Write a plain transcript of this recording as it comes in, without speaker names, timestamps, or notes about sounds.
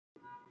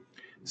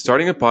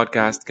Starting a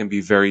podcast can be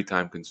very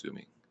time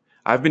consuming.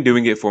 I've been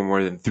doing it for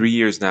more than 3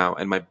 years now,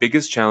 and my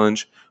biggest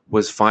challenge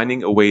was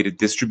finding a way to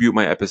distribute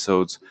my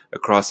episodes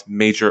across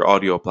major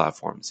audio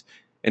platforms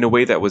in a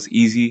way that was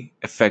easy,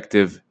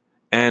 effective,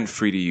 and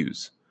free to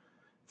use.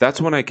 That's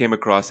when I came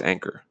across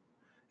Anchor.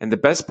 And the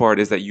best part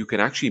is that you can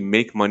actually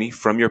make money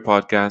from your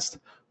podcast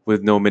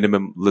with no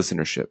minimum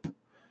listenership.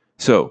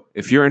 So,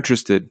 if you're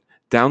interested,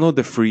 download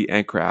the free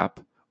Anchor app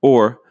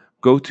or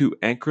go to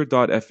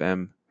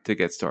anchor.fm to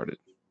get started.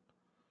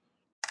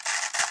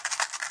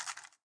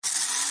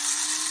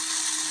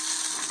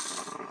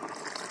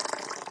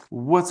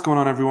 What's going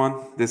on,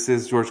 everyone? This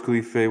is George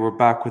Khalife. We're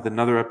back with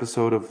another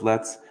episode of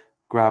Let's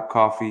Grab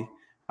Coffee.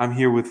 I'm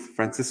here with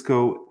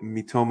Francisco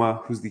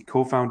Mitoma, who's the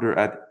co-founder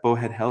at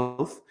Bowhead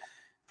Health.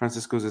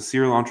 Francisco is a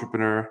serial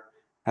entrepreneur,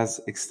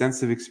 has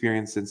extensive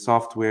experience in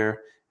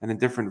software and in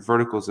different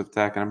verticals of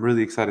tech, and I'm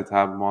really excited to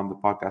have him on the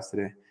podcast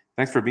today.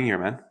 Thanks for being here,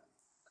 man.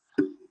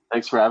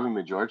 Thanks for having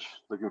me, George.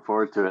 Looking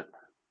forward to it.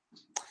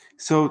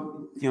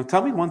 So,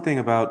 tell me one thing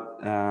about,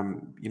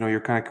 your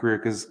kind of career,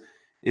 because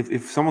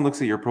if someone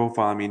looks at your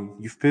profile, I mean,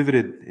 you've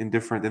pivoted in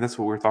different, and that's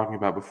what we were talking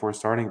about before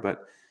starting,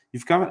 but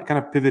you've kind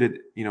of pivoted,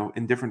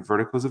 in different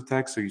verticals of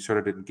tech. So you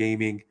started in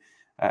gaming,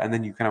 and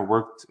then you kind of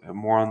worked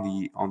more on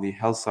the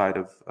health side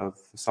of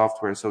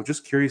software. So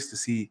just curious to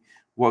see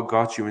what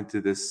got you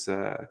into this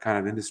kind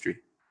of industry.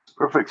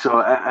 Perfect. So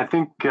I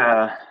think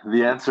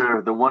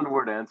the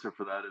one-word answer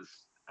for that is,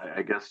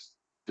 I guess,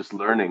 just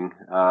learning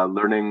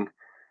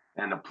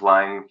and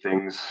applying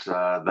things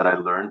that I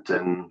learned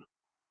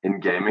in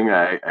gaming.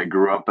 I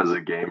grew up as a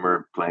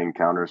gamer playing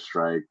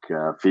Counter-Strike,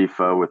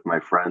 FIFA with my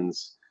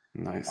friends.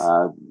 Nice.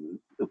 Uh,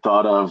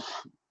 Thought of,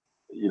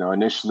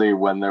 initially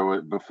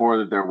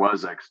before there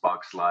was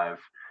Xbox Live,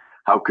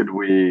 how could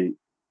we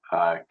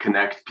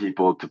connect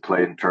people to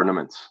play in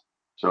tournaments?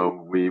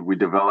 So we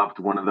developed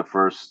one of the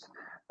first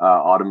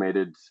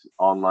automated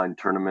online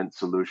tournament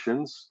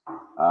solutions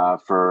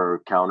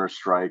for Counter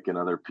Strike and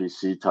other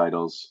PC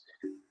titles,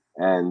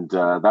 and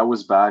that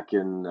was back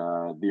in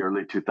the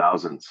early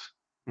 2000s.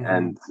 Mm-hmm.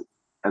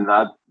 And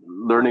that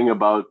learning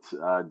about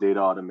data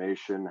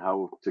automation,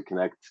 how to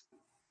connect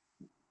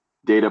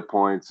data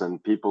points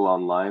and people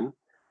online.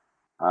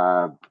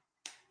 Uh,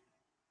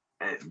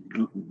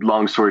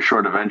 Long story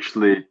short,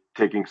 eventually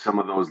taking some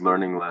of those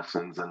learning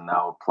lessons and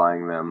now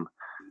applying them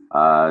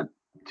uh,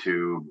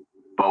 to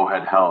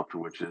Bowhead Health,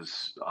 which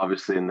is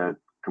obviously in a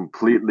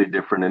completely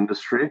different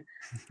industry,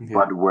 Yeah.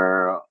 but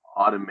where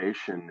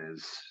automation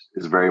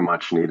is very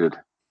much needed.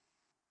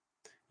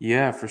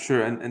 Yeah, for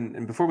sure.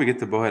 And before we get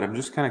to Bowhead, I'm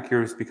just kind of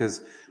curious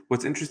because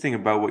what's interesting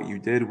about what you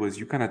did was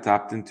you kind of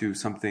tapped into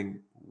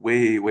something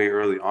way, way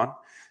early on.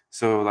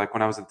 So, like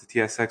when I was at the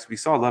TSX, we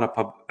saw a lot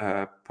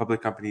of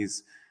public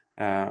companies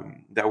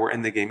that were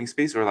in the gaming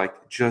space or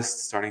like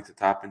just starting to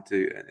tap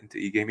into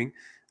e-gaming,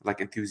 like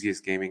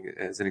Enthusiast Gaming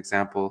as an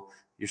example.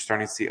 You're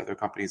starting to see other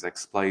companies like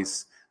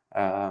Splice,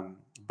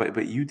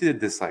 but you did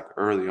this like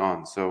early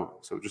on. So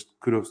just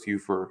kudos to you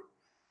for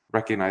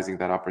recognizing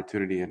that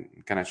opportunity and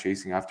kind of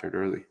chasing after it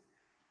early.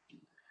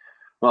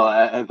 Well,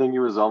 I think it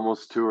was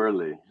almost too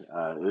early,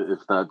 if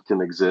that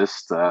can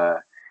exist.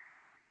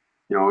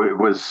 It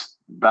was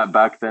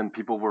back then.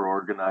 People were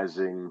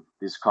organizing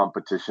these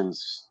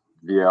competitions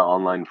via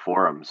online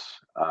forums,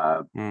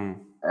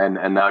 Mm,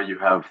 and now you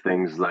have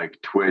things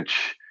like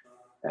Twitch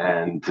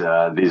and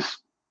these.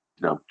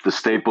 The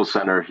Staples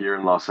Center here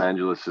in Los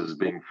Angeles is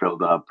being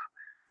filled up,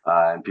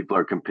 and people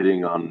are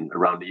competing on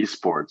around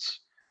esports.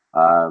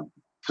 Uh,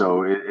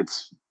 so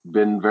it's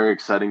been very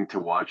exciting to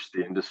watch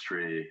the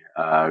industry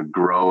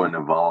grow and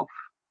evolve.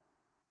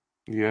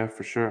 yeah,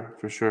 for sure,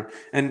 for sure.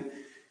 And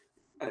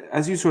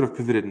as you sort of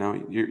pivoted now,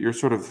 your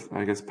sort of,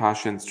 I guess,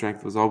 passion,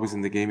 strength was always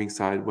in the gaming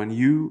side. When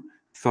you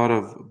thought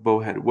of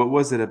Bowhead, what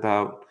was it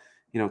about,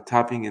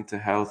 tapping into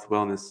health,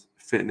 wellness,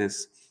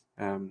 fitness,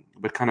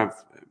 but kind of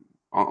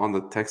on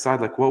the tech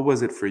side? Like, what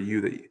was it for you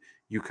that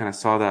you kind of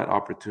saw that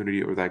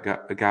opportunity or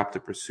that a gap to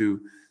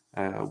pursue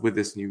with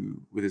this new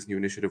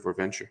initiative or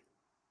venture?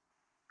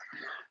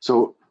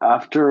 So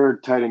after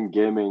Titan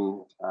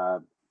Gaming,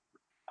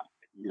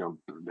 you know,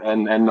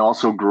 and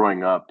also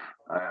growing up,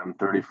 I'm Mhm.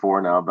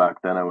 34 now.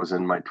 Back then, I was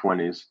in my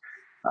 20s.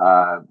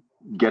 Uh,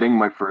 Getting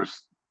my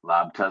first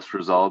lab test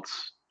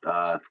results,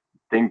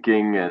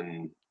 thinking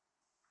and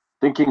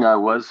thinking I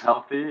was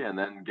healthy, and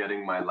then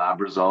getting my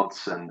lab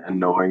results and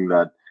knowing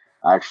that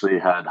I actually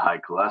had high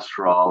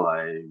cholesterol.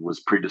 I was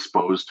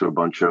predisposed to a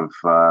bunch of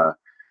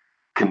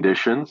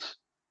conditions.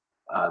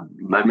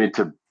 Led me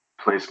to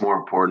place more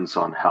importance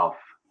on health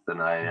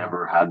than I Mhm.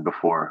 ever had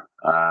before.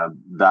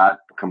 That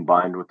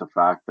combined with the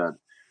fact that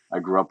I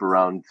grew up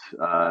around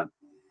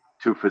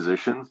two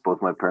physicians,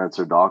 both my parents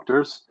are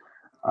doctors,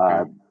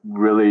 Okay.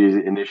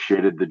 really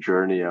initiated the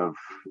journey of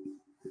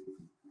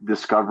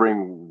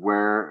discovering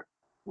where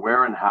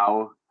and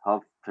how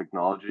health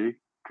technology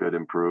could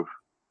improve.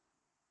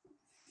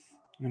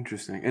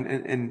 Interesting.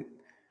 And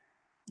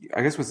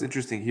I guess what's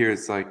interesting here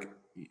is like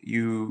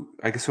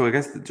I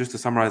guess just to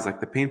summarize, like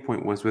the pain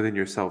point was within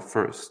yourself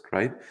first,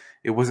 right?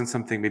 It wasn't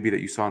something maybe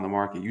that you saw in the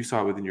market. You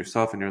saw it within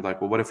yourself, and you're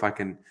like, well, what if I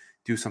can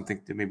do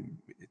something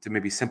to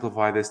maybe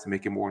simplify this, to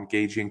make it more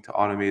engaging, to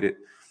automate it?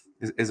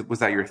 Was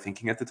that your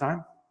thinking at the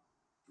time?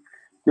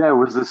 Yeah, it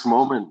was this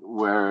moment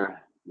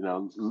where,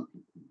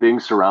 being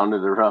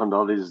surrounded around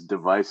all these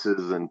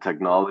devices and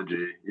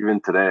technology,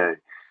 even today,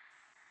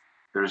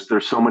 there's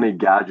so many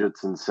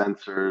gadgets and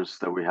sensors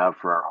that we have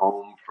for our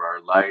home, for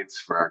our lights,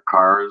 for our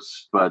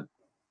cars, but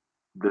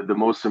the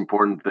most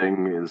important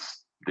thing is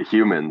the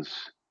humans,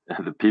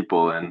 the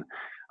people. And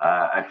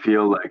I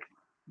feel like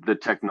the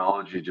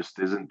technology just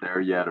isn't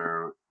there yet,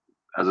 or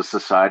as a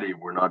society,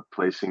 we're not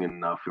placing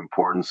enough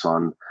importance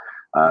on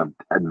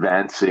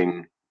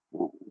advancing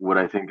what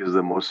I think is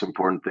the most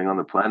important thing on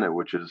the planet,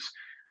 which is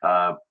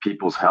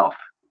people's health.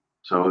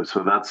 So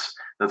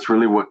that's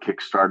really what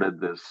kickstarted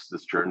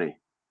this journey.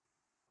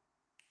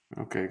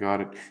 Okay,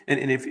 got it.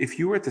 And if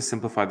you were to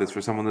simplify this for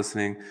someone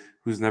listening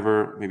who's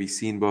never maybe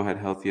seen Bowhead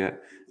Health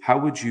yet, how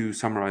would you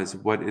summarize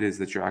what it is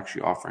that you're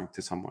actually offering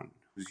to someone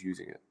who's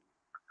using it?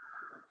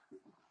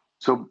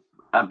 So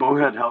at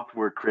Bowhead Health,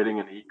 we're creating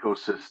an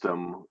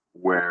ecosystem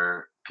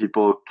where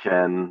people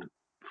can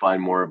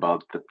find more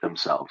about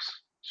themselves.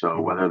 So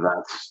Hmm. whether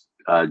that's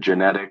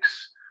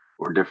genetics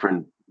or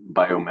different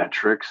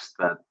biometrics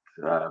that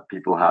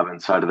people have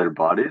inside of their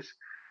bodies,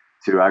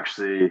 to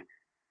actually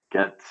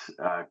get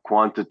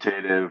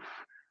quantitative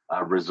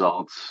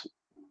results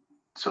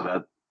so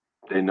that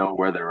they know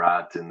where they're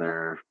at in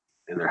their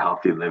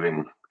healthy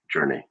living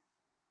journey.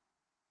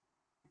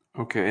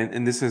 Okay,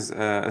 and this is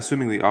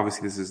assumingly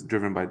obviously this is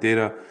driven by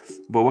data,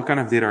 but what kind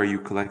of data are you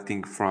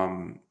collecting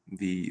from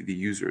the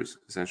users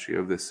essentially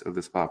of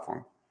this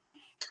platform?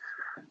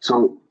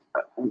 So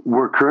we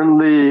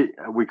currently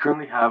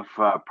have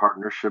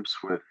partnerships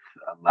with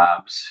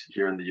labs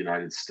here in the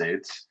United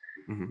States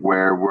Hmm.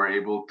 where we're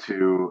able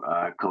to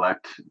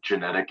collect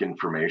genetic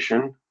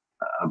information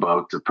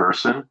about the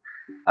person,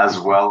 as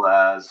Okay. well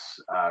as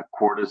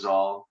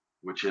cortisol,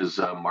 which is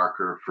a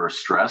marker for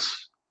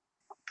stress.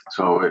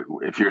 So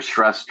if you're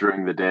stressed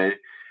during the day,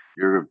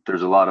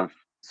 there's a lot of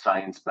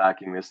science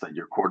backing this that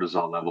your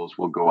cortisol levels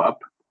will go up.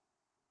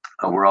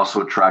 We're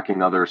also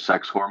tracking other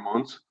sex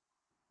hormones.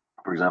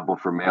 For example,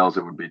 for males,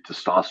 it would be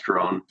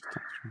testosterone.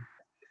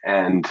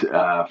 And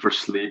for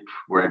sleep,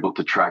 we're able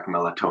to track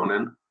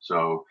melatonin.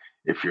 So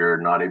if you're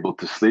not able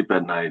to sleep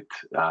at night,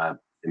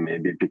 it may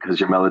be because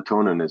your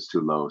melatonin is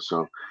too low.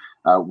 So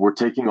we're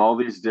taking all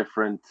these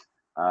different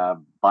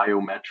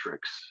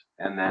biometrics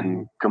and Hmm.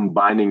 then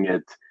combining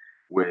it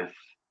with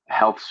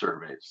health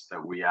surveys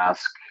that we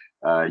ask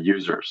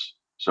users.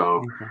 So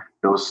Okay.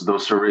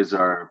 those surveys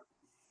are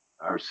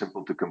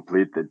simple to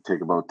complete. They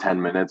take about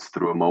 10 minutes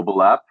through a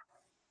mobile app,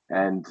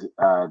 and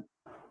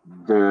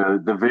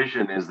the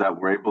vision is that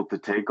we're able to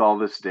take all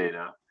this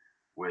data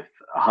with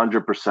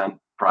 100%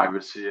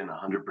 privacy and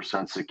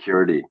 100%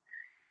 security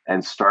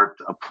and start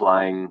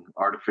applying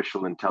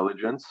artificial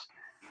intelligence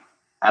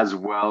as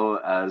well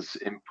as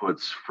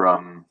inputs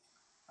from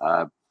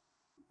uh,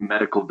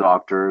 medical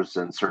doctors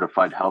and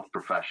certified health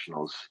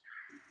professionals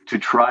to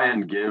try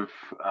and give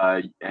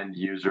end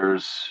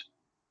users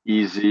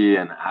easy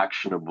and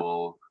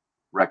actionable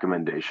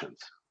recommendations.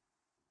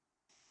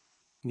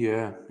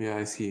 Yeah, yeah,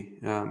 I see.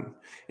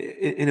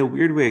 In a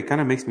weird way, it kind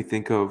of makes me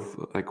think of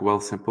like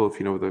Simple, if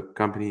you know the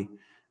company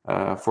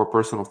for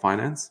personal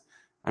finance.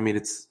 I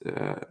mean,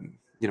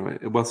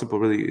 Simple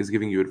really is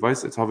giving you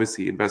advice. It's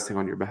obviously investing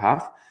on your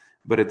behalf,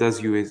 but it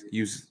does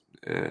use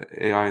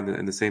AI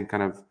in the same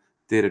kind of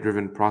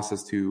data-driven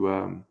process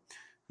to,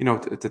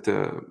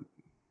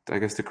 I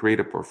guess to create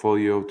a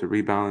portfolio, to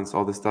rebalance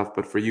all this stuff.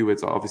 But for you,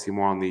 it's obviously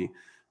more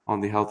on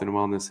the health and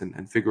wellness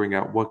and figuring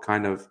out what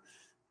kind of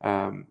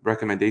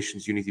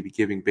recommendations you need to be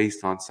giving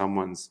based on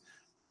someone's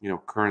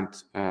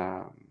current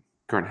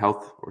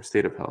health or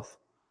state of health.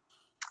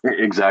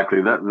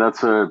 Exactly.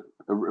 That's a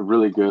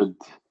really good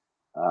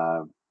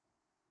uh,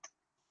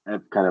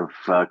 kind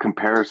of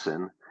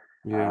comparison.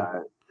 Yeah, Uh,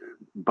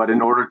 but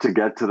in order to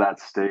get to that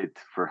state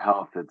for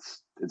health,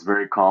 it's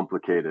very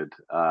complicated.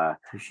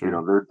 for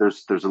sure.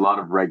 There's a lot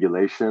of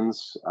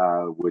regulations,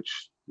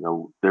 which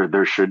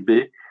there should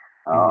be.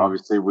 Hmm.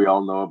 Obviously, we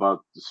all know about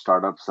the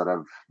startups that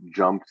have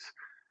jumped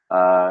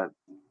uh,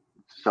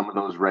 some of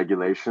those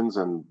regulations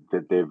and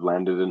that they've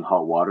landed in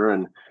hot water.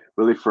 And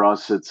really, for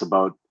us, it's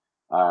about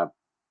uh,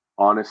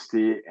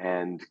 honesty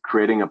and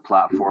creating a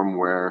platform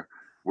where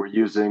we're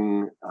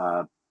using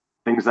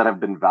things that have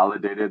been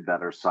validated,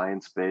 that are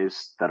science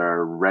based, that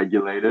are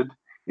regulated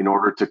in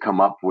order to come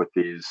up with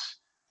these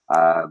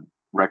uh,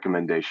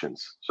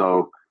 recommendations.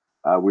 So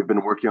we've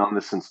been working on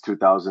this since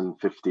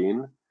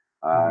 2015.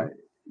 Uh,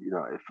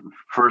 Hmm. if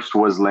first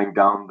was laying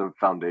down the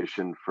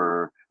foundation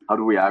for how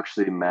do we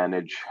actually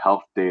manage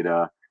health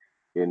data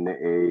in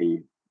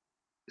a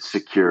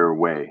secure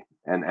way,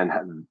 and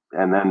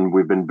then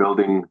we've been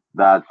building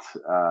uh,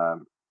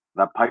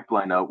 that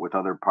pipeline out with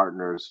other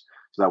partners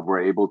so that we're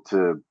able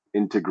to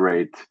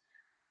integrate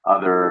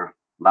other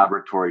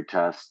laboratory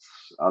tests,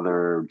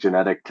 other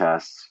genetic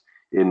tests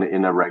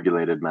in a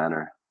regulated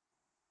manner.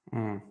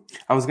 Mm.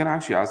 I was going to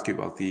actually ask you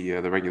about the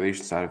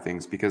regulation side of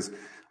things because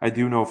I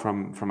do know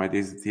from my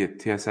days at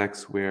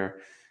TSX where,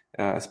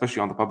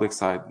 especially on the public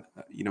side,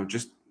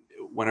 just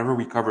whenever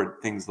we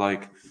covered things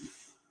like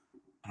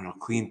I don't know,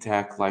 clean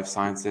tech, life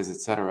sciences,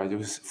 etc. It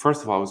was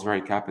first of all, it was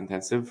very cap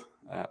intensive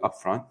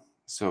upfront,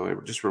 so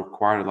it just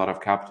required a lot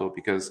of capital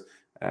because,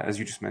 as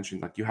you just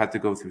mentioned, like you had to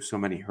go through so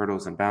many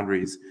hurdles and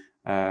boundaries,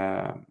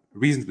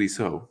 reasonably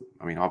so.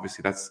 I mean,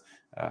 obviously that's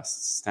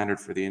standard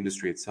for the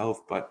industry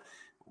itself, but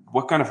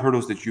what kind of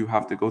hurdles did you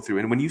have to go through?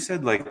 And when you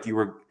said like you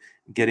were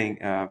getting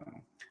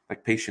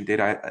like patient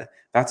data,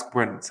 that's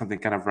when something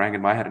kind of rang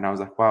in my head, and I was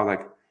like, wow,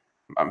 like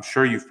I'm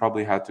sure you've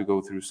probably had to go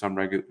through some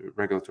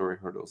regulatory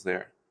hurdles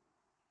there.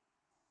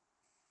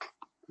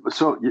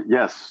 So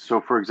yes,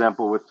 so for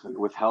example,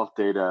 with health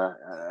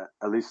data,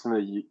 at least in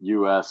the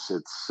U.S.,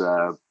 it's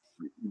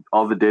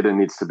all the data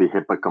needs to be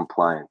HIPAA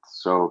compliant.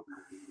 So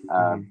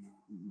uh, Hmm.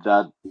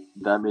 that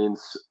that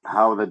means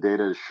how the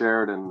data is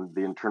shared and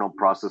the internal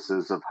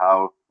processes of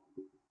how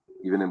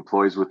even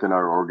employees within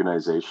our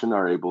organization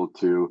are able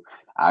to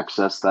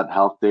access that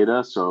health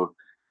data. So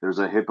there's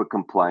a HIPAA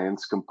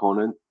compliance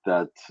component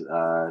that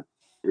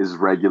is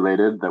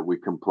regulated that we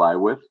comply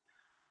with.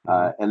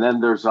 Hmm. And then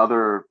there's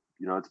other,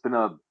 it's been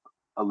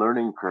a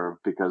learning curve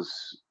because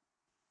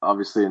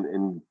obviously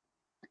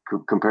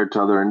compared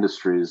to other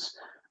industries,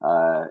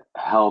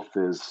 health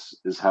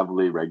is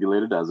heavily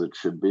regulated as it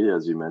should be,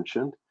 as you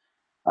mentioned.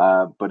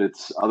 But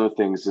it's other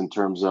things in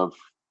terms of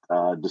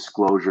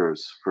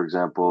disclosures. For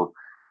example,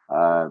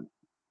 uh,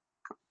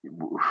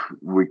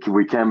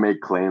 we can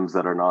make claims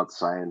that are not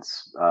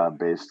science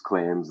based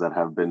claims that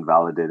have been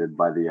validated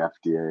by the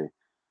FDA,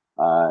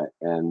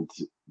 and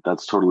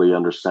that's totally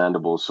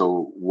understandable.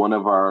 So one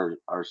of our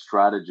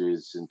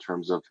strategies in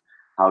terms of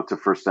how to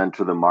first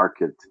enter the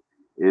market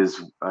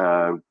is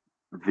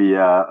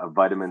via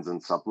vitamins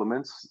and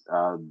supplements.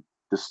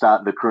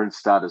 The current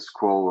status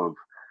quo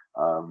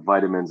of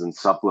vitamins and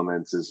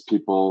supplements is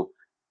people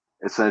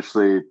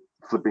essentially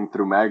flipping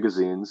through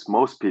magazines.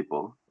 Most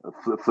people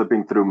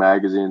flipping through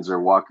magazines or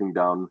walking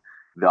down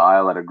the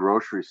aisle at a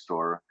grocery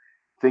store,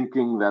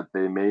 thinking that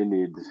they may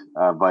need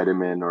a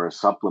vitamin or a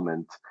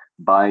supplement,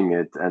 buying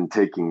it and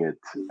taking it,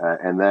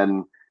 and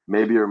then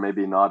maybe or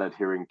maybe not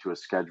adhering to a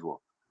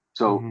schedule.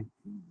 So Hmm.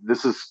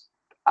 this is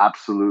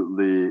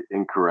absolutely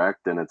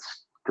incorrect and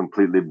it's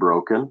completely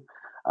broken.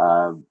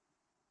 Uh,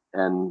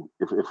 and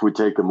if we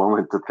take a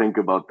moment to think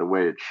about the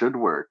way it should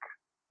work,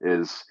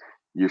 is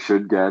you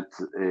should get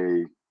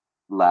a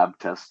lab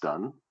test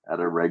done at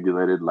a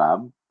regulated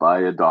lab by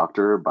a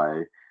doctor,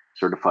 by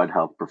certified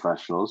health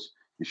professionals.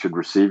 You should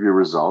receive your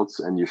results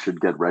and you should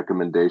get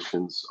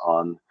recommendations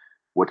on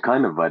what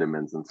kind of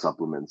vitamins and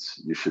supplements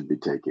you should be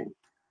taking.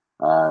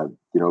 Hmm.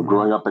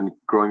 Growing up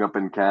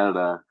in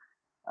Canada,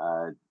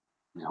 uh,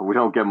 we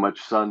don't get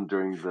much sun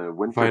during the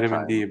winter Vitamin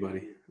time. D,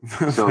 buddy.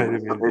 So,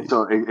 Vitamin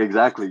D.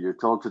 exactly, you're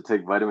told to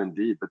take vitamin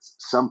D, but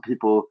some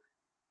people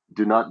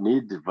do not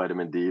need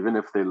vitamin D, even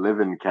if they live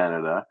in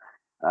Canada,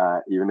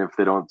 even if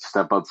they don't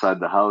step outside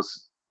the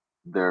house.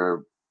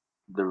 They're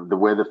the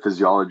way the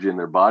physiology in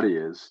their body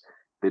is,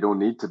 they don't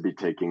need to be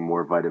taking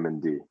more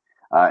vitamin D.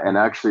 And Hmm.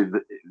 actually,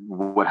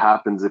 what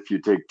happens if you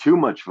take too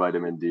much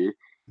vitamin D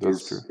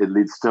That's true. is it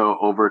leads to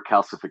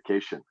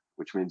overcalcification,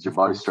 which means your Of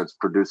body course. starts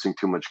producing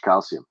too much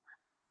calcium.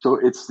 So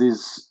it's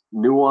these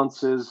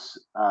nuances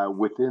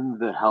within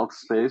the health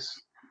space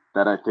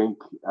that I think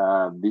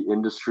the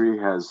industry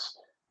has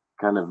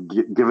kind of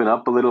given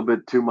up a little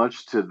bit too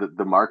much to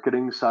the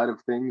marketing side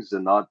of things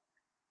and not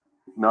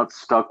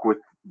stuck with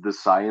the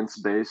science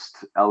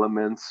based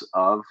elements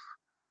uh,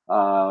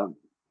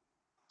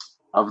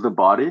 of the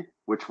body,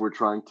 which we're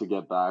trying to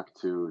get back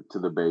to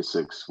the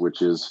basics,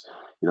 which is,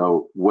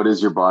 what is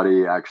your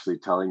body actually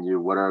telling you?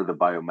 What are the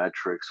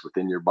biometrics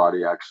within your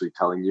body actually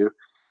telling you?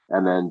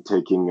 And then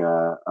taking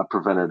a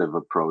preventative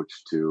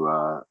approach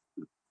to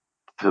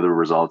the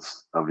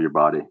results of your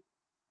body.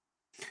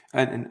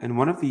 And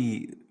one of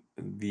the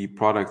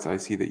products I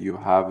see that you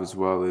have as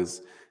well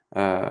is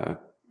uh,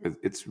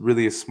 it's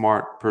really a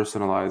smart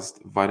personalized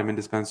vitamin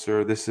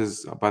dispenser. This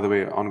is, by the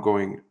way,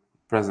 ongoing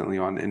presently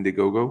on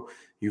Indiegogo.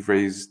 You've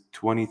raised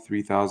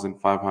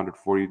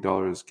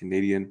 $23,540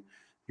 Canadian.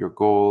 Your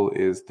goal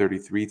is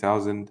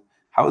 33,000.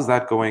 How is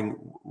that going?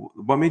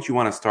 What made you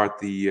want to start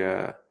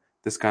the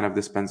this kind of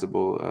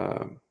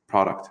dispensable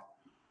product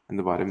in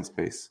the vitamin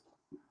space?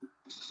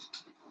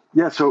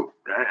 Yeah, so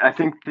I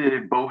think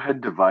the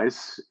bowhead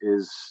device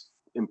is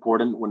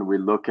important when we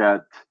look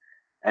at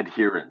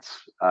adherence.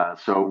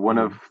 So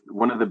Mm.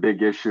 one of the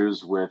big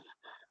issues with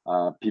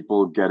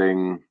people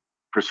getting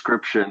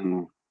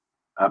prescription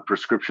a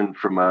prescription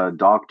from a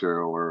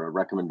doctor or a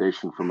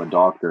recommendation from a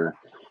doctor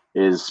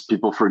is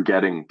people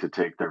forgetting to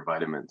take their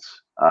vitamins.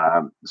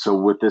 So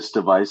with this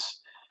device,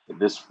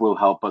 this will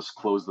help us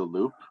close the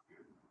loop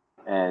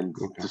and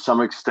Okay. to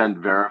some extent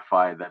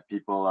verify that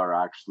people are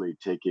actually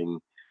taking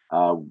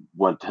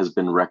what has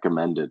been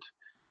recommended.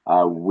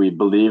 We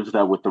believe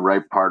that with the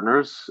right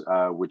partners,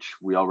 which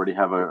we already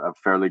have a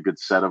fairly good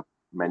set of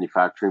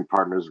manufacturing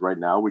partners right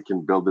now. We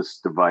can build this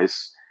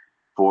device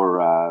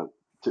for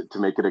to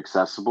make it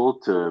accessible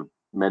to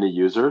many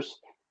users,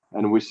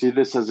 and we Mhm. see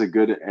this as a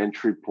good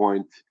entry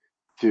point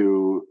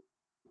to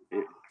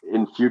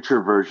in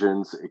future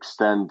versions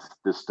extend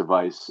this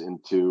device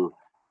into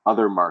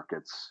other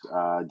markets,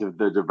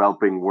 the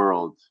developing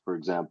world, for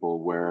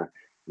example, where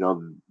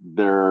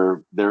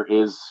there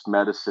is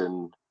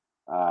medicine,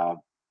 uh,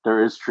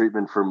 there is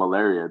treatment for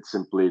malaria. It's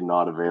simply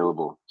not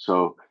available.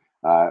 So,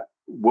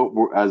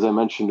 as I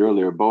mentioned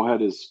earlier,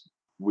 Bowhead is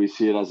we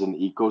see it as an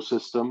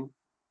ecosystem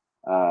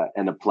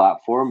and a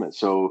platform.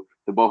 So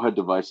the Bowhead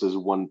device is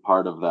one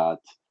part of that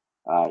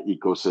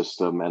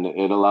ecosystem, and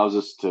it allows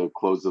us to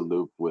close the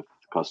loop with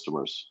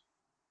customers.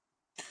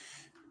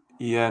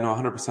 Yeah, no,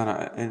 100%.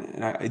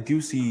 And I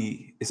do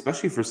see,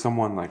 especially for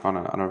someone like on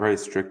a very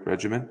strict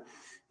regimen,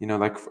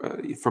 like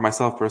for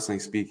myself personally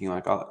speaking,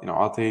 like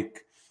I'll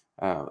take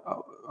a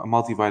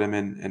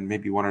multivitamin and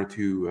maybe one or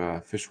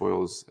two fish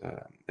oils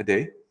a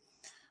day.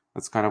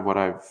 That's kind of what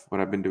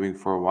I've been doing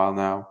for a while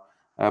now.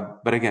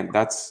 But again,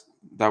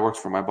 that works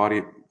for my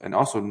body, and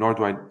also nor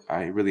do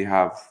I really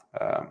have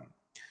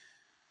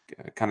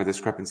kind of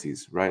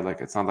discrepancies, right?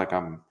 Like it's not like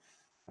I'm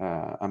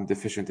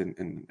deficient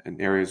in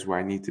areas where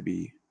I need to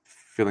be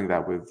filling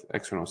that with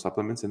external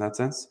supplements in that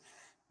sense.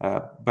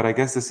 But I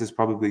guess this is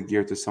probably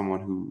geared to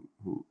someone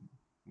who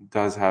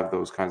does have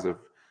those kinds of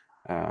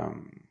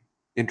um,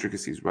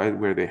 intricacies, right?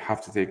 Where they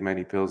have to take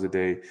many pills a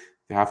day.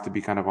 They have to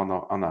be kind of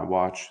on that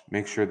watch,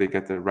 make sure they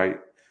get the right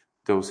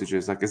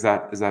dosages. Like, is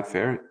that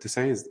fair to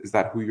say? Is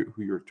that who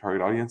your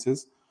target audience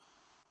is?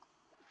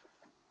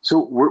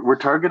 So we're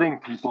targeting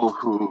people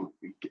who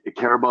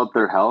care about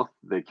their health.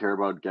 They care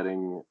about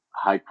getting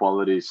high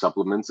quality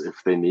supplements if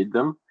they need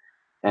them,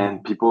 and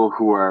Mm, people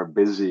who are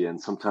busy and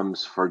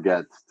sometimes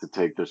forget to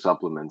take their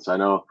supplements. I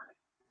know,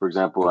 for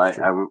example, that's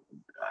true.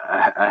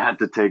 I had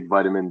to take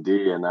vitamin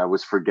D, and I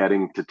was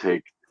forgetting to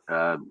take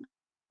uh,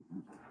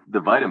 the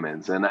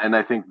vitamins. And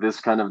I think this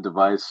kind of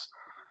device,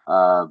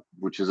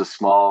 which is a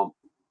small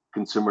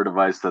consumer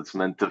device that's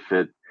meant to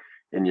fit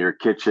in your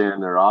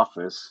kitchen or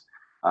office,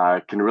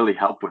 can really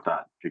help with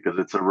that because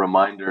it's a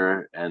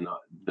reminder, and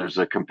there's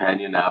a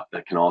companion app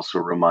that can also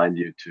remind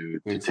you to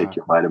take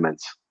your Exactly.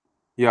 vitamins.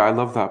 Yeah, I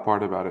love that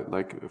part about it.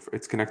 Like if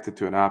it's connected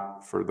to an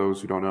app for those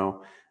who don't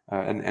know,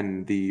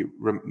 and the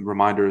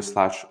reminders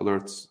slash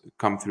alerts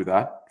come through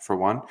that for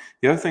one.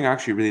 The other thing I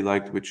actually really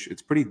liked, which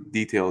it's pretty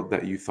detailed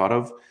that you thought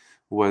of,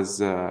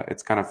 was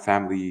it's kind of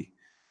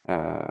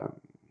uh,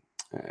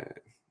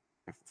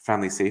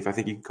 family safe. I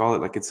think you can call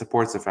it. Like it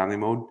supports the family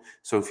mode.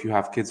 So if you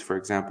have kids, for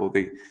example,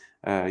 they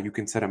you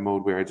can set a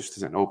mode where it just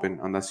doesn't open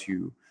unless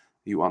you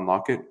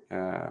unlock it,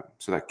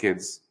 so that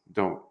kids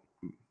don't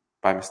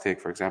by mistake,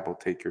 for example,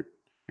 take your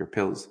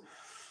pills.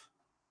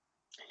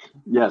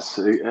 Yes,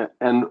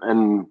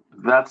 and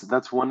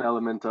that's one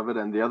element of it,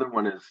 and the other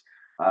one is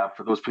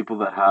for those people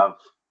that have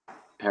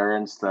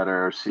parents that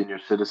are senior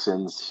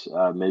citizens,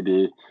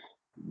 maybe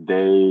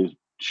they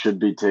should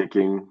be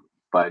taking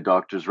by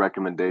doctor's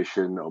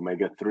recommendation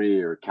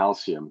omega-3 or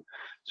calcium.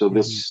 So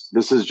Mhm.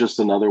 this is just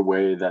another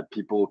way that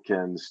people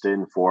can stay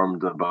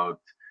informed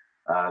about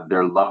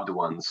their loved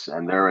ones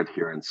and their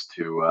adherence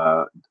to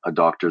a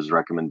doctor's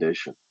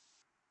recommendation.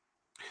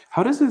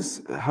 How does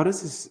this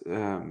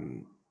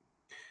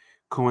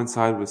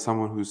coincide with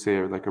someone who's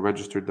say like a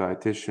registered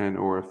dietitian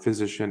or a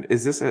physician?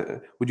 Is this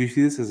a would you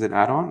see this as an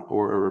add-on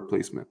or a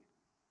replacement?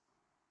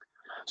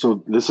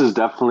 So this is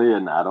definitely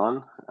an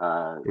add-on.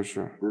 For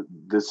sure.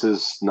 This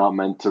is not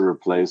meant to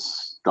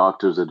replace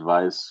doctor's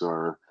advice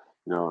or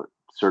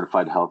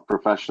certified health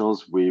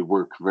professionals. We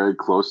work very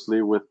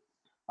closely with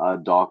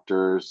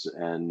doctors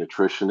and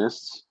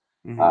nutritionists,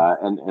 Hmm.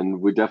 and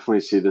we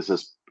definitely see this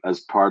as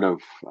part of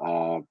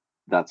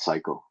that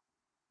cycle.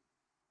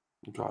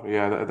 Got it.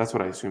 Yeah, that's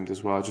what I assumed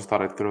as well. I just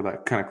thought I'd throw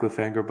that kind of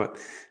cliffhanger, but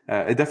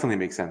it definitely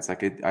makes sense.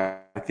 Like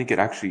I think it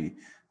actually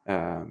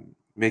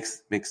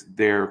makes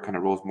their kind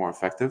of roles more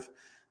effective.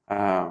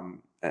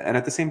 And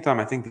at the same time,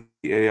 I think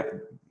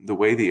the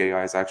way the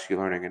AI is actually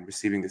learning and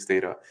receiving this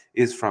data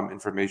is from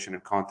information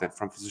and content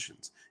from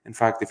physicians. In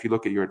fact, if you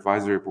look at your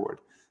advisory board,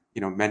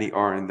 many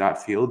are in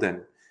that field,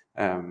 and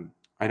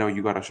I know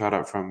you got a shout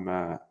out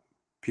from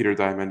Peter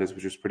Diamandis,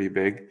 which is pretty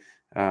big,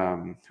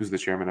 who's the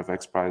chairman of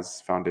X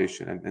Prize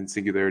Foundation and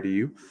Singularity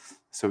U.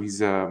 So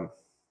he's a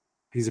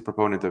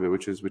proponent of it,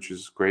 which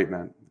is great,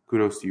 man.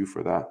 Kudos to you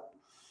for that.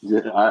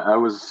 Yeah, I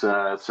was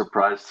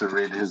surprised to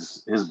read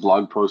his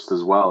blog post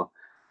as well.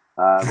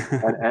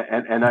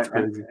 That's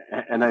crazy.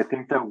 And I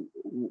think that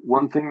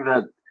one thing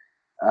that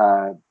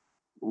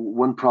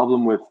one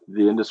problem with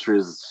the industry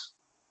is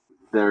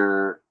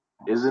there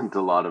isn't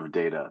a lot of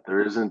data.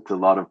 There isn't a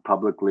lot of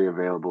publicly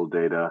available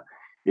data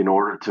in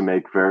order to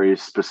make very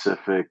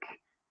specific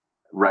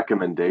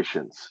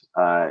recommendations,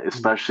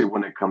 especially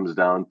when it comes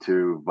down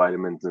to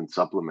vitamins and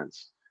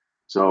supplements.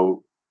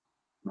 So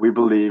we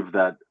believe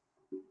that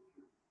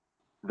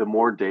the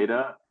more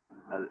data,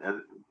 as,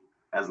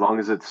 as long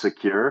as it's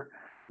secure,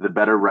 the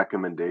better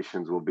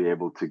recommendations we'll be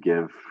able to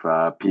give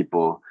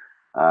people.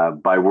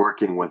 by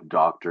working with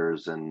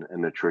doctors and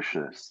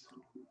nutritionists.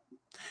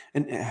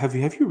 And have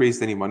you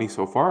raised any money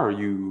so far, or are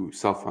you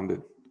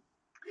self-funded?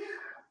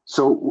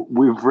 So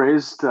we've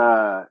raised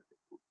over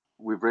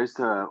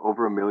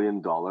 $1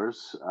 million.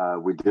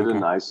 We did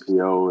an Okay,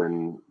 ICO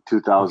in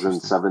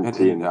interesting. And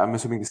 2017. I'm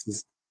assuming this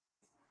is,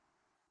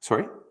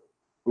 sorry?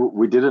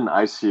 We did an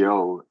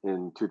ICO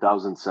in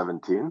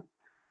 2017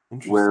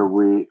 where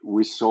Interesting.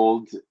 we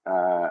sold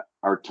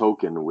our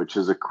token, which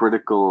is a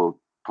critical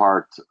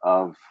part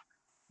of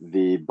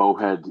the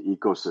bowhead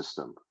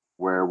ecosystem,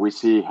 where we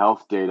see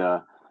health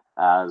data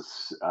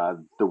as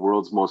the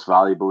world's most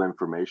valuable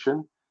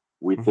information.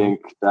 We Hmm. think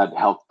that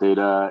health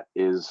data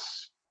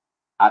is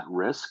at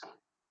risk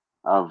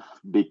of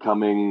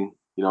becoming,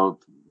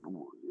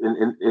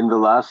 in the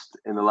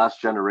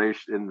last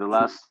generation, in the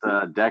last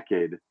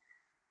decade,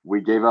 we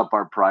gave up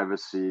our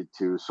privacy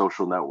to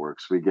social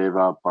networks. We gave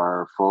up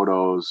our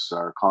photos,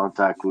 our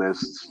contact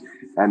lists,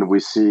 and we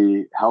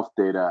see health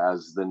data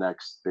as the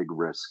next big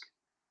risk.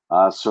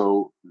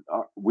 So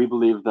we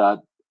believe that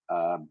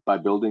by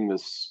building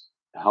this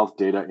health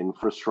data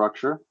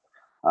infrastructure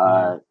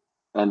uh,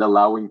 Hmm. and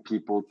allowing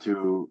people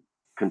to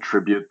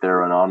contribute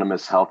their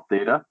anonymous health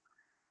data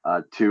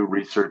to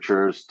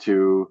researchers,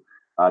 to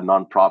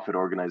nonprofit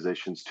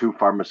organizations, to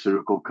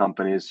pharmaceutical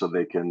companies, so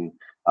they can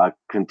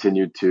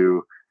continue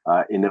to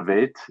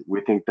innovate.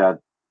 We think that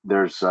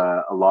there's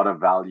a lot of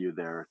value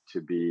there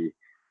to be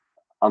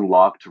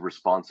unlocked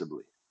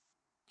responsibly.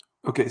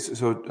 Okay,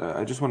 so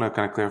I just want to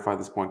kind of clarify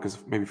this point because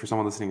maybe for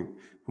someone listening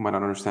who might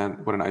not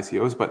understand what an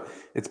ICO is, but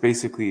it's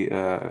basically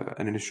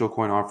an initial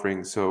coin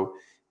offering. So,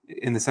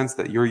 in the sense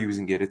that you're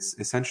using it, it's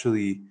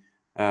essentially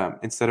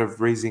instead of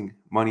raising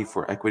money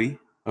for equity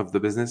of the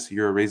business,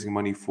 you're raising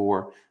money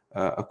for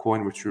a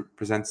coin which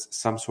represents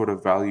some sort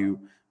of value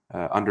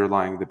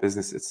underlying the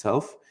business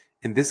itself.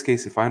 In this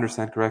case, if I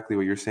understand correctly,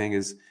 what you're saying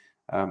is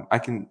I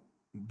can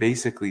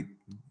basically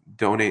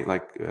donate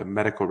like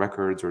medical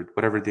records or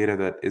whatever data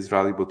that is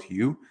valuable to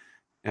you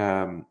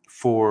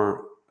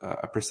for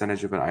a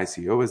percentage of an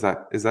ICO.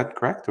 Is that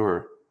correct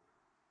or?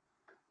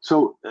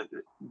 So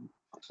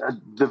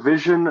the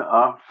vision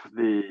of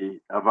the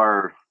of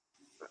our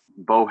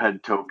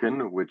bowhead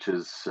token, which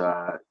is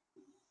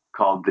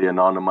called the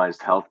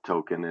anonymized health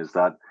token, is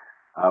that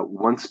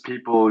once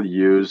people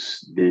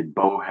use the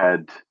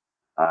bowhead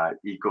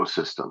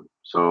ecosystem,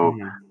 so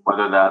Mhm.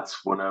 whether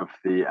that's one of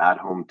the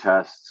at-home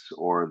tests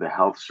or the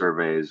health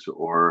surveys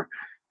or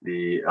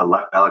the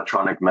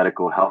electronic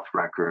medical health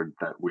record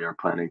that we are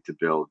planning to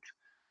build,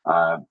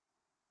 uh,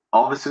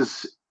 all this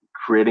is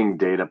creating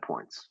data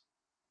points,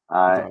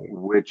 Got it.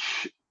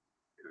 which,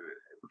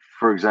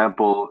 for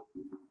example,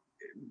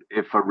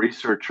 if a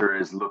researcher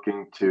is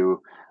looking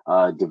to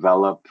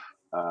develop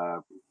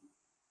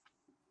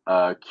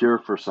uh, cure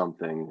for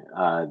something,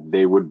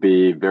 they would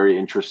be very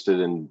interested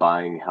in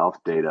buying health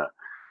data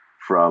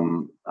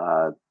from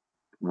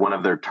one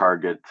of their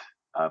target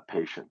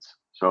patients.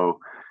 So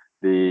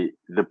the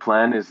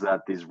plan is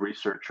that these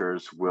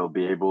researchers will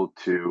be able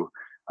to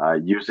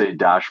use a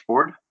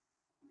dashboard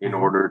in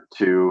Hmm. order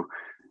to,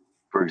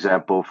 for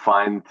example,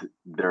 find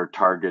their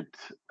target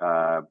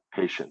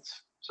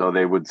patients. So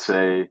they would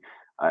say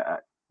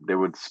they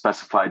would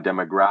specify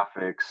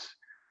demographics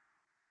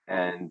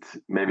and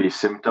maybe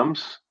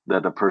symptoms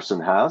that a person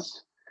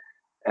has,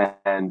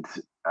 and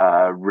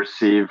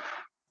receive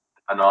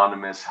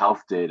anonymous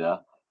health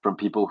data from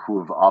people who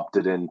have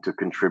opted in to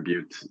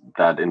contribute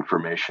that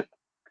information.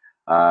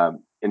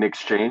 In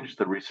exchange,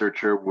 the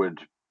researcher would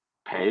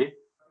pay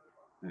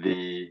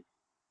the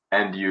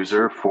end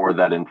user for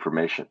that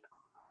information.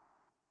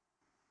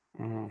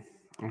 Hmm.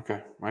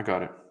 Okay, I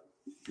got it.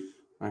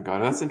 I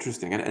got it. That's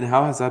interesting. And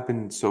how has that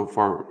been so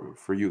far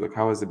for you? Like,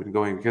 how has it been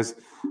going? Because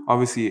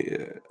obviously,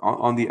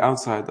 on the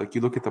outside, like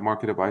you look at the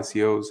market of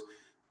ICOs,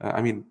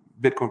 I mean,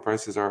 Bitcoin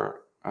prices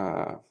are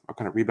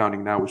kind of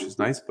rebounding now, which is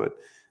nice, but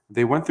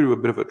they went through a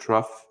bit of a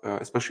trough,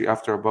 especially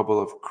after a bubble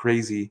of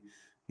crazy,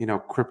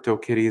 crypto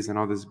kitties and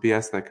all this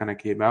BS that kind of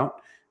came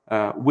out,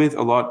 with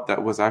a lot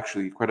that was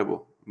actually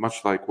credible,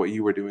 much like what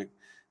you were doing.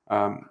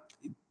 Um,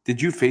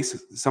 did you face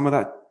some of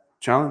that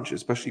challenge,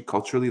 especially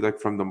culturally, like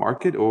from the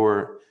market,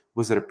 or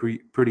was it a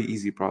pretty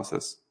easy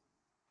process?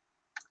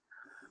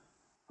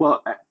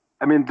 Well,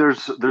 I mean,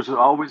 there's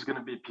always going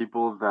to be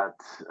people that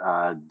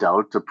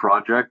doubt a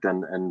project,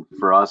 and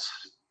for us,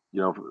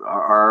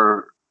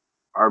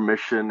 our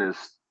mission is,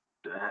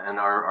 and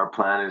our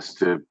plan is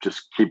to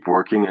just keep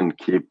working and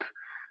keep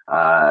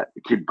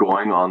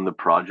going on the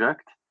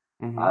project.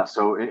 Hmm.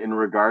 So in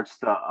regards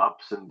to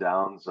ups and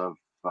downs of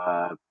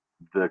uh,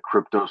 the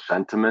crypto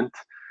sentiment,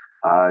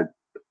 uh,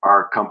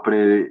 our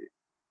company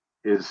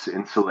is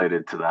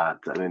insulated to that.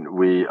 I mean,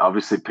 we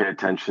obviously pay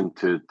attention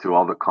to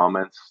all the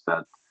comments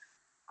that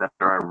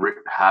are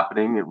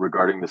happening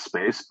regarding the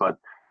space. But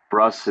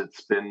for us,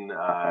 it's been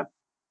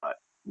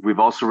we've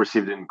also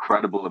received an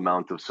incredible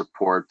amount of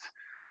support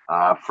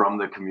from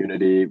the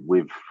community.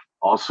 We've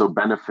also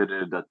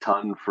benefited a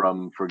ton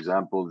from, for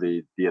example,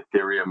 the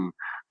Ethereum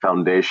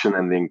Foundation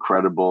and the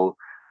incredible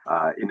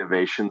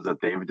innovations that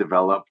they've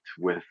developed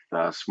with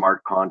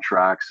smart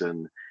contracts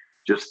and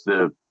just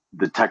the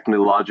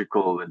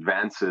technological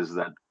advances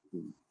that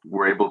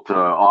we're able to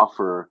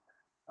offer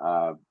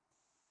uh,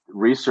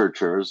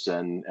 researchers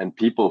and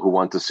people who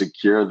want to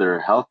secure their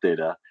health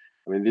data.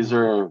 I mean,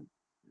 Hmm.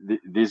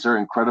 these are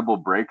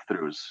incredible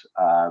breakthroughs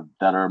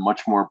that are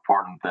much more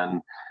important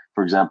than,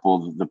 for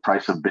example, the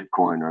price of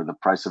Bitcoin or the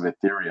price of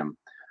Ethereum.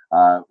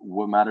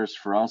 What matters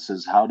for us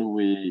is how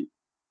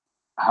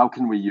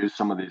can we use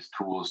some of these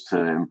tools to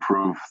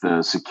improve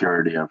the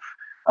security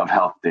of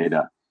health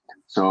data.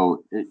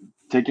 So,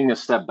 taking a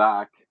step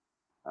back,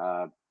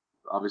 uh,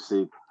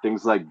 obviously,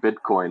 things like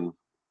Bitcoin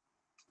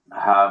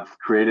have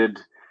created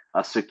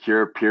a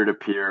secure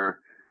peer-to-peer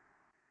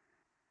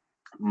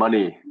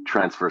money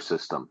transfer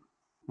system.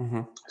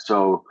 Hmm.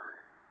 So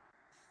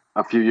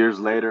a few years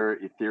later,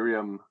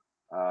 Ethereum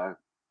uh,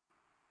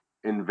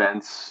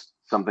 invents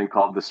something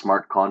called the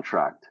smart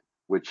contract,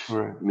 which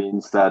Right.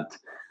 means that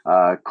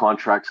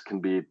contracts can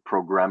be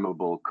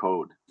programmable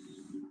code.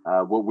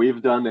 What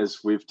we've done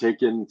is we've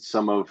taken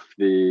some of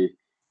the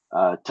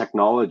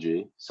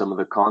technology, some of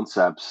the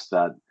concepts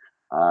that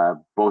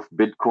both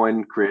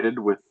Bitcoin created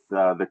with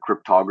the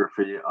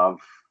cryptography of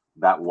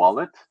that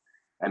wallet,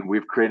 and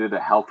we've created a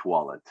health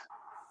wallet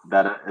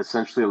that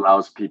essentially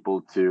allows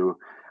people to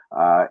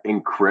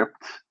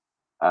encrypt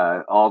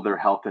all their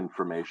health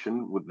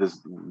information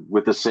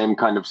with the same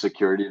kind of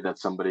security that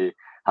somebody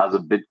has a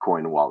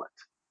Bitcoin wallet.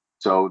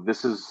 So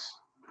this is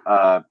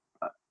uh,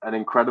 an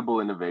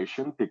incredible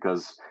innovation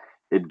because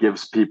it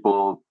gives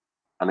people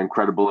an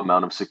incredible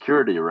amount of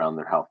security around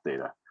their health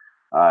data.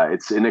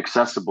 It's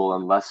inaccessible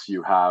unless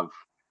you have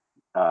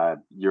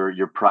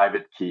your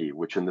private key,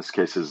 which in this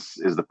case is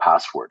the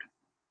password.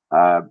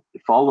 Uh,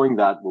 Following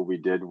that, what we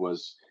did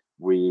was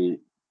we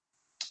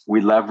we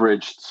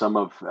leveraged some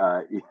of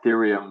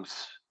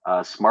Ethereum's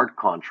smart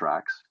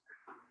contracts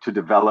to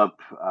develop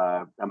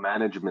a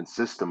management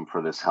system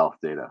for this health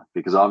data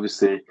because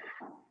obviously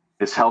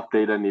this health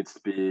data needs to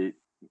be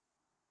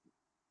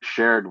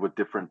shared with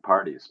different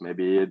parties.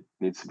 Maybe it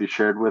needs to be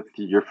shared with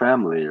your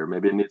family, or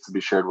maybe it needs to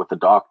be shared with a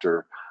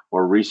doctor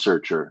or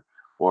researcher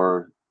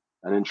or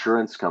an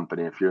insurance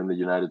company if you're in the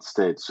United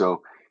States.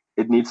 So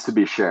it needs to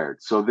be shared.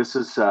 So this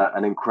is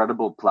an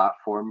incredible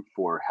platform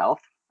for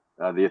health.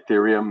 The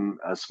Ethereum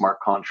smart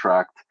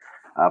contract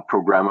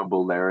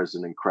programmable layer is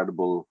an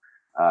incredible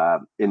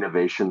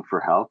innovation for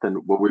health.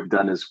 And what we've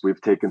done is we've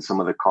taken some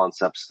of the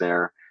concepts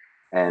there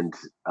and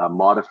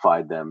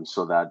modified them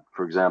so that,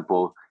 for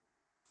example,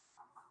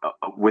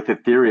 with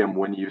Ethereum,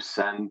 when you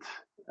send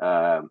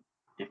uh,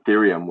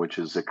 Ethereum, which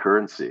is a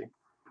currency,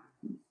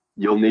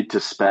 you'll need to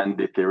spend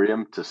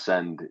Ethereum to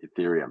send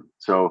Ethereum.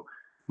 So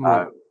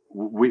Right. uh,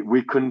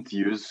 we couldn't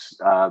use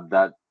That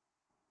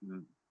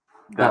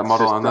that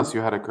model, unless system.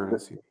 you had a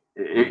currency.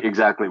 Yeah.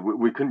 Exactly,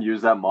 we couldn't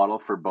use that model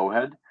for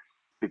Bowhead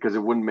because it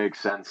wouldn't make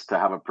sense to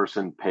have a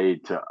person pay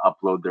to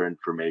upload their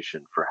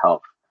information for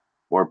health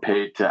or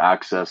pay to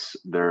access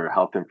their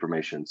health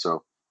information.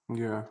 So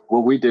Yeah.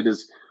 what we did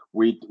is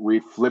we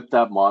flipped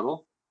that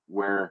model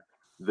where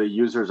the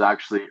user is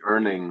actually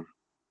earning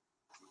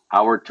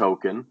our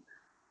token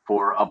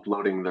for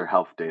uploading their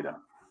health data.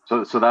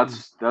 So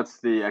Mm. that's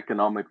the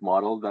economic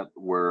model that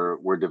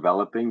we're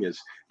developing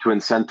is to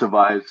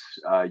incentivize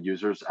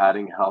users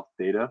adding health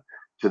data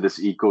to this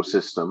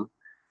ecosystem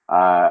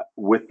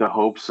with the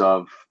hopes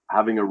of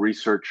having a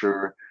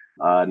researcher,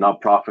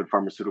 nonprofit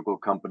pharmaceutical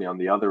company on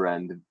the other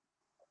end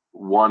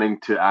wanting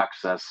to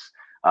access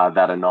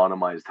that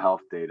anonymized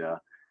health data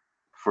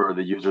for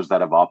the users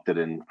that have opted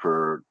in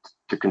for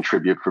to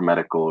contribute for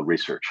medical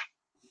research.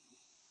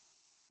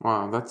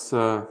 Wow,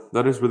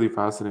 that is really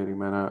fascinating,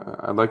 man.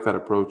 I like that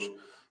approach.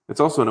 It's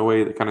also in a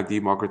way that kind of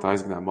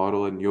democratizing that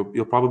model, and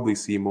you'll probably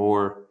see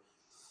more,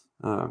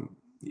 um,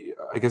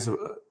 I guess,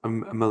 a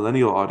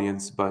millennial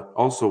audience, but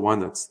also one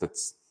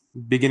that's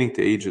beginning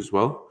to age as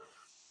well,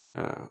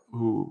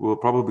 who will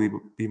probably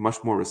be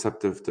much more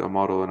receptive to a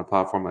model and a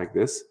platform like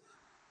this.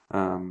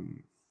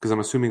 Because I'm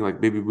assuming like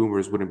baby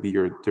boomers wouldn't be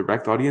your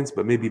direct audience,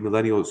 but maybe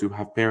millennials who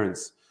have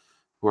parents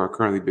who are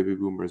currently baby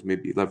boomers may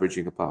be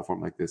leveraging a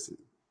platform like this.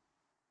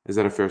 Is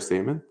that a fair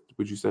statement?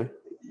 Would you say?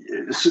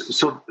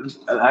 So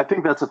I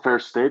think that's a fair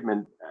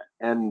statement,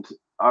 and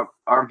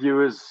our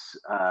view is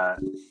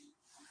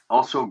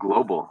also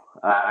global.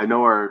 I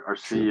know our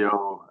Sure.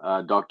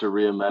 CEO, Dr.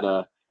 Ria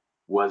Mehta,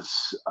 was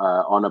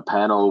on a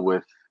panel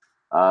with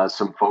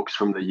some folks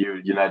from the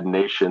United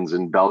Nations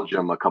in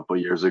Belgium a couple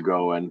of years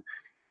ago, and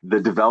the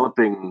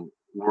developing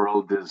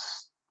world is,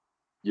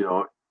 you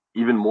know,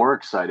 even more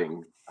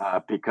exciting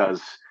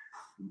because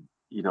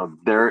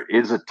there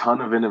is a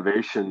ton of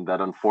innovation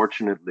that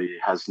unfortunately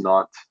has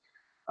not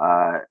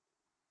uh,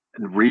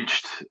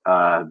 reached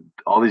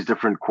all these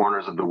different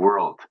corners of the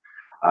world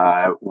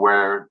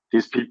where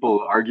these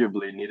people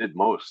arguably need it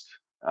most.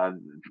 Uh,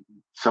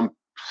 some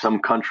some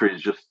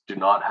countries just do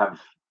not have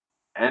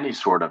any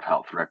sort of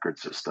health record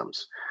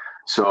systems.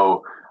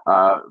 So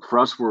for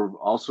us, we're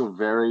also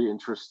very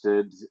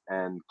interested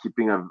in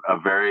keeping a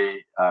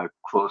very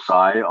close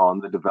eye on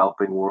the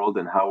developing world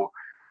and how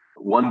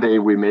one day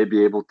we may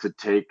be able to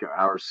take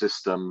our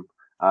system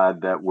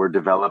that we're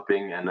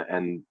developing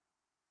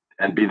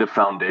and be the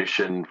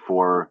foundation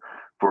for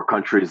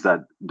countries that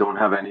don't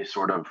have any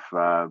sort of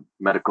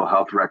medical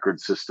health record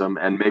system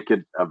and make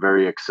it a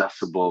very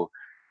accessible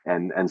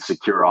and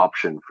secure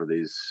option for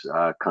these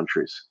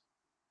countries.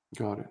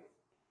 Got it.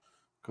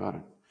 Got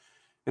it.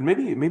 And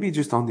maybe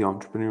just on the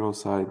entrepreneurial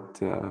side,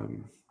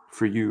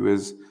 for you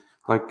is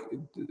like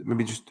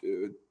maybe just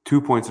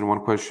 2 points in one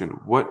question.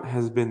 What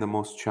has been the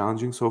most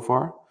challenging so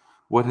far?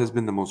 What has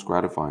been the most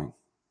gratifying?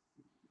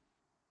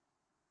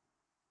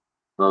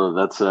 No,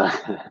 that's a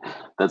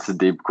that's a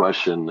deep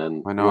question,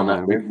 and I know,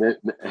 when man.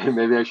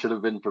 maybe I should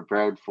have been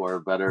prepared for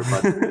better.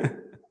 But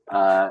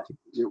uh,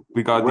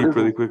 We got what deep is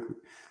really quickly.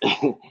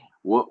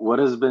 what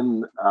has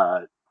been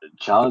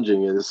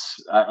challenging is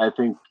I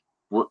think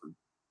what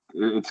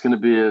it's going to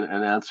be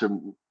an answer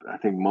I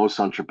think most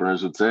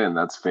entrepreneurs would say, and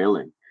that's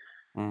failing,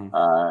 Mm,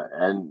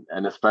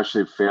 and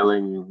especially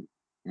failing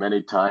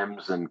many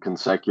times and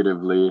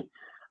consecutively,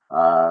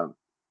 uh,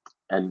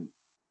 and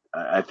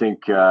I think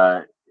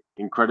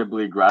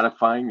incredibly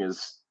gratifying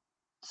is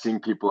seeing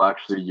people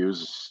actually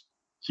use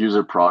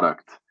a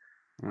product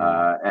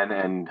mm.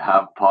 and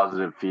have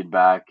positive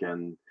feedback,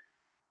 and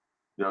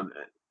you know,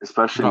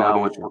 especially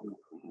Validation.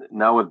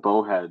 now with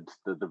Bowhead,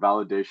 the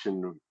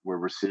validation we're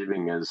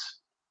receiving is,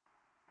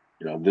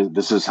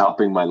 this is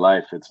helping my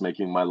life. It's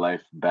making my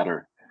life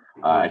better.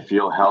 I Right.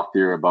 feel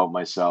healthier about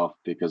myself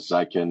because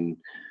I can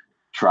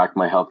track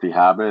my healthy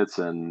habits,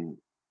 and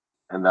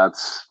that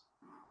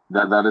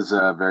is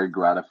a very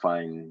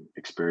gratifying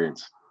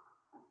experience.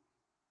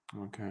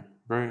 Okay,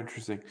 very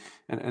interesting.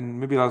 And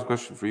maybe last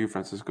question for you,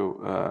 Francisco.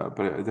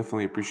 But I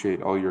definitely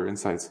appreciate all your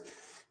insights.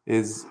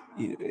 Is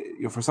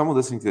for someone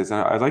listening to this, and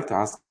I'd like to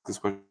ask this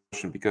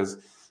question because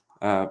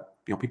uh,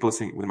 people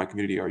listening within my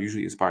community are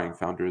usually aspiring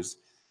founders,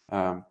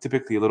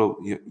 typically a little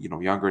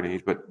younger in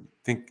age, but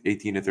think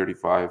 18 to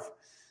 35.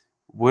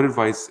 What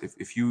advice,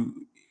 if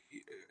you,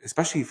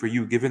 especially for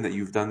you, given that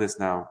you've done this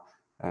now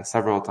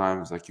several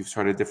times, like you've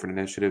started different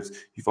initiatives,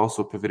 you've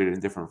also pivoted in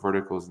different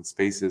verticals and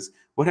spaces.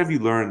 What have you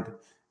learned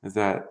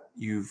that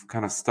you've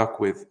kind of stuck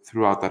with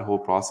throughout that whole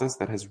process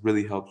that has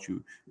really helped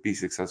you be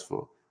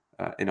successful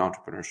in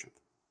entrepreneurship?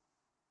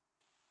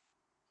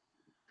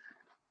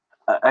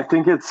 I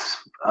think it's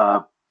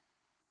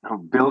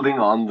building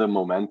on the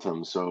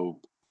momentum. So,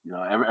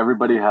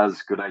 everybody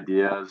has good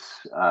ideas,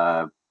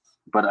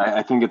 but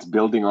I think it's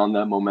building on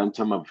that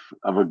momentum of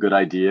a good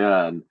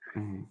idea and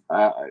Hmm.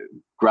 uh,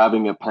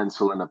 grabbing a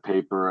pencil and a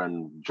paper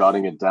and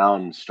jotting it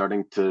down,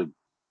 starting to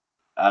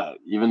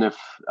even if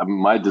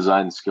my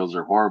design skills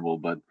are horrible,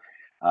 but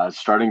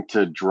starting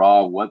to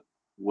draw what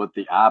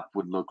the app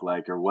would look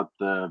like or what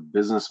the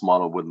business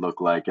model would look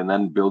like, and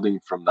then building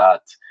from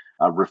that,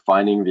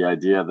 refining the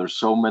idea. There's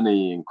so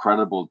many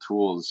incredible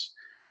tools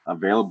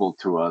available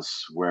to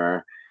us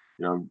where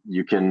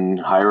you can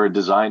hire a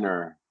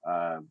designer,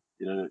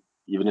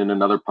 even in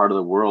another part of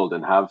the world,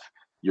 and have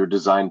your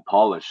design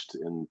polished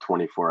in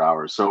 24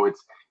 hours. So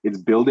it's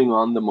building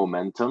on the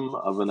momentum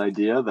of an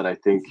idea that I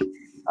think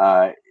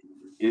uh,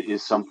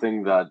 is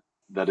something that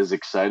is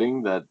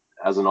exciting. That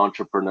as an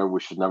entrepreneur, we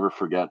should never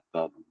forget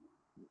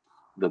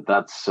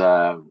that's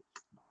that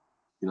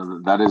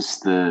is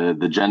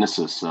the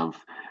genesis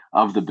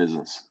of the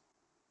business.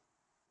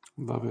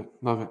 Love it.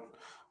 Love it.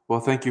 Well,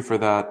 thank you for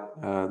that,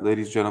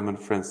 ladies and gentlemen.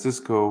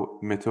 Francisco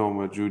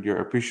Mitoma Jr.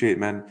 Appreciate,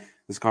 man,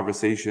 this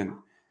conversation.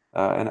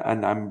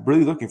 And I'm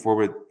really looking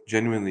forward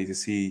genuinely to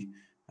see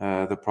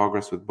the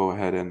progress with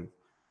Bowhead, and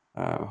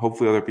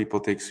hopefully other people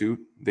take suit.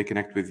 They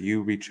connect with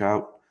you, reach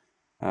out,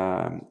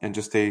 and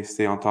just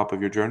stay on top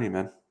of your journey,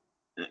 man.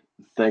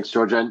 Thanks,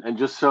 George. And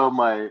just so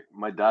my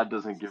dad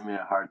doesn't give me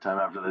a hard time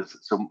after this,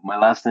 so my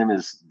last name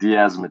is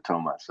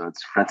Diaz-Mitoma, so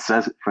it's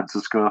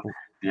Francisco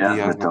Diaz, man.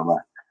 Diaz-Mitoma.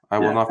 I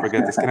will Yeah. not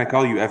forget this. Can I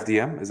call you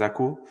FDM? Is that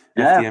cool?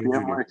 Yeah, FDM PM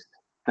Junior. works.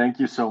 Thank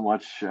you so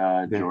much,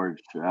 There.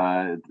 George.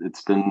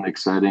 It's been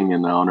exciting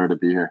and an honor to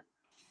be here.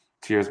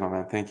 Cheers, my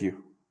man. Thank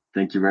you.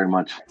 Thank you very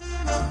much.